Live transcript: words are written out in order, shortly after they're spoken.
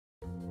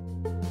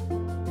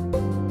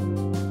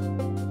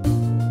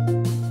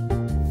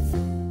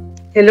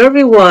Hello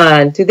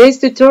everyone! Today's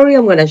tutorial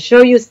I'm going to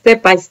show you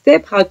step by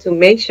step how to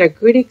make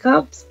charcuterie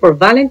cups for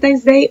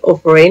Valentine's Day or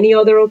for any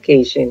other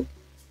occasion.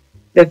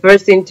 The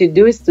first thing to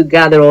do is to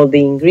gather all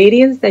the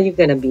ingredients that you're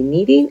going to be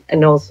needing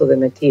and also the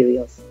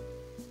materials.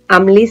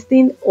 I'm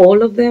listing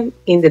all of them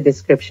in the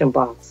description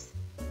box.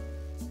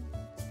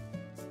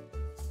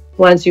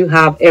 Once you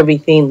have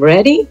everything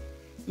ready,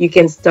 you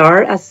can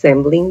start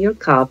assembling your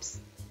cups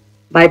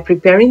by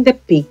preparing the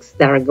peaks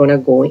that are going to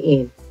go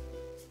in.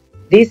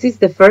 This is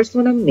the first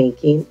one I'm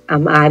making.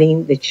 I'm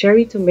adding the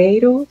cherry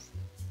tomatoes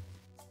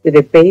with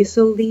the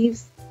basil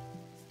leaves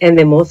and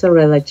the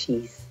mozzarella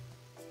cheese.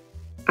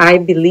 I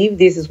believe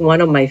this is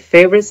one of my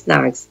favorite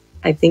snacks.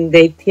 I think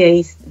they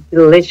taste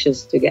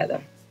delicious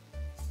together.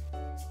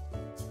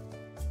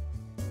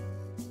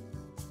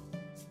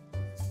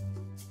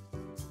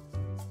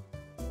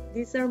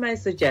 These are my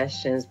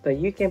suggestions, but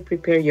you can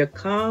prepare your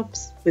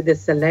cups with a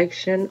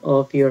selection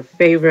of your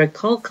favorite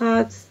cold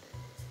cuts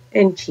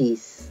and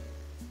cheese.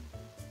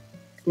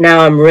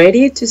 Now I'm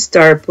ready to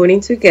start putting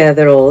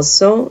together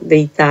also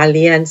the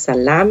Italian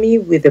salami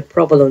with the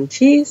provolone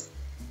cheese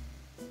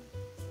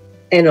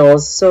and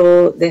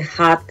also the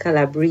hot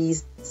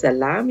Cablese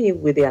salami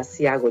with the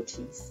Asiago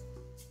cheese.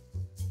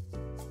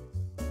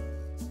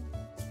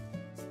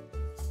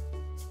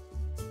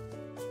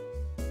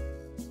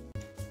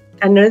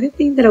 Another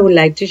thing that I would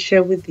like to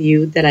share with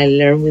you that I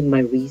learned with my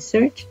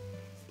research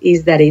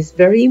is that it's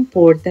very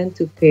important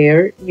to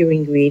pair your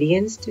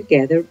ingredients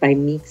together by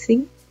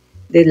mixing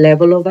the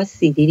level of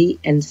acidity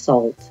and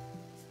salt.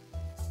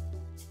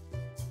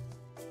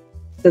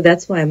 So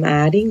that's why I'm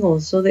adding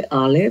also the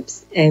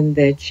olives and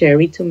the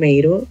cherry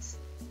tomatoes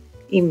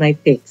in my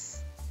picks.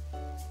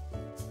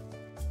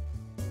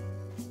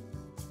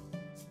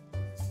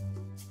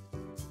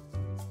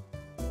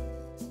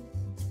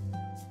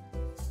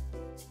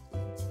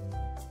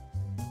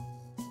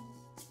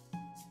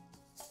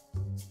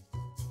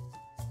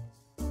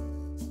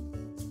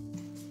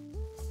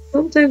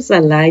 Sometimes I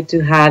like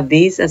to have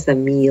this as a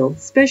meal,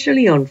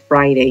 especially on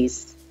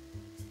Fridays.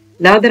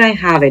 Now that I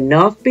have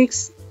enough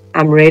picks,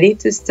 I'm ready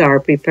to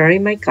start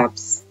preparing my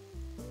cups.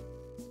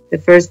 The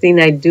first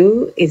thing I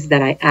do is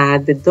that I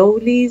add the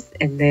Dollies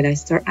and then I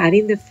start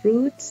adding the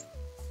fruits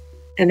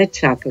and the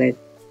chocolate.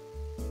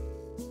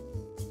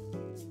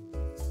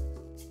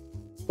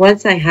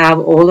 Once I have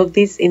all of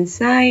this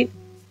inside,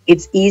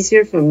 it's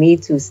easier for me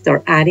to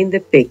start adding the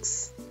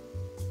picks.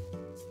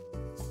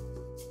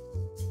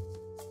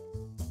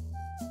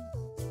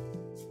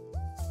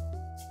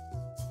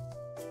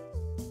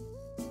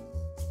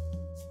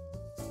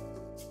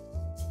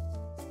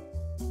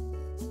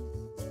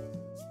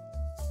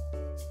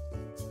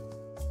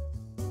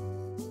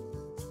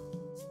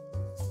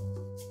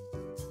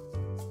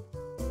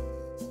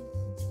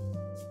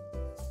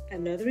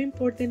 Another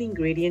important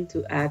ingredient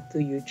to add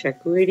to your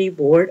charcuterie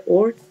board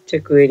or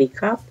charcuterie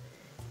cup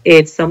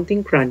is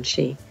something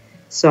crunchy.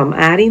 So I'm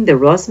adding the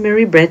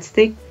rosemary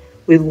breadstick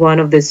with one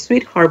of the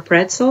sweetheart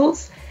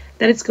pretzels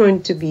that is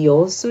going to be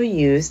also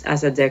used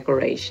as a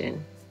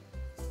decoration.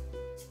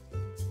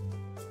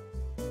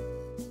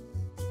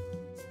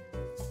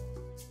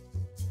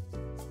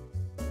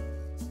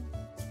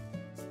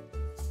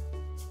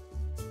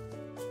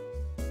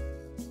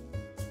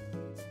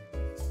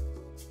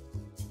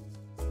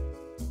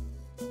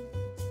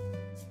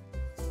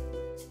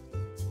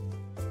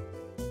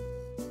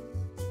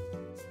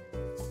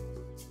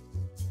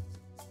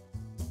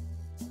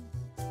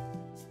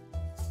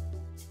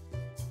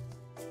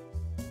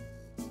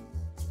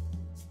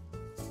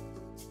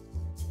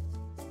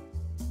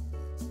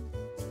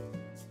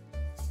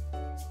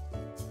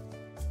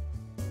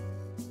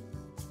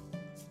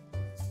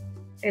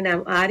 And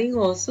I'm adding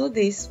also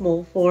this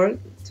small fork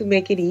to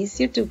make it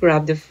easier to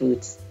grab the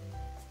fruits.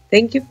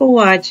 Thank you for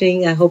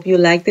watching. I hope you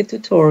liked the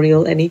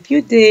tutorial, and if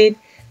you did,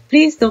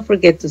 please don't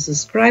forget to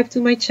subscribe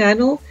to my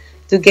channel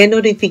to get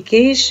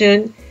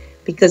notification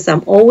because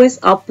I'm always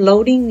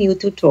uploading new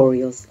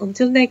tutorials.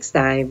 Until next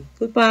time,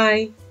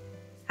 goodbye.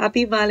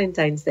 Happy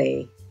Valentine's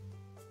Day.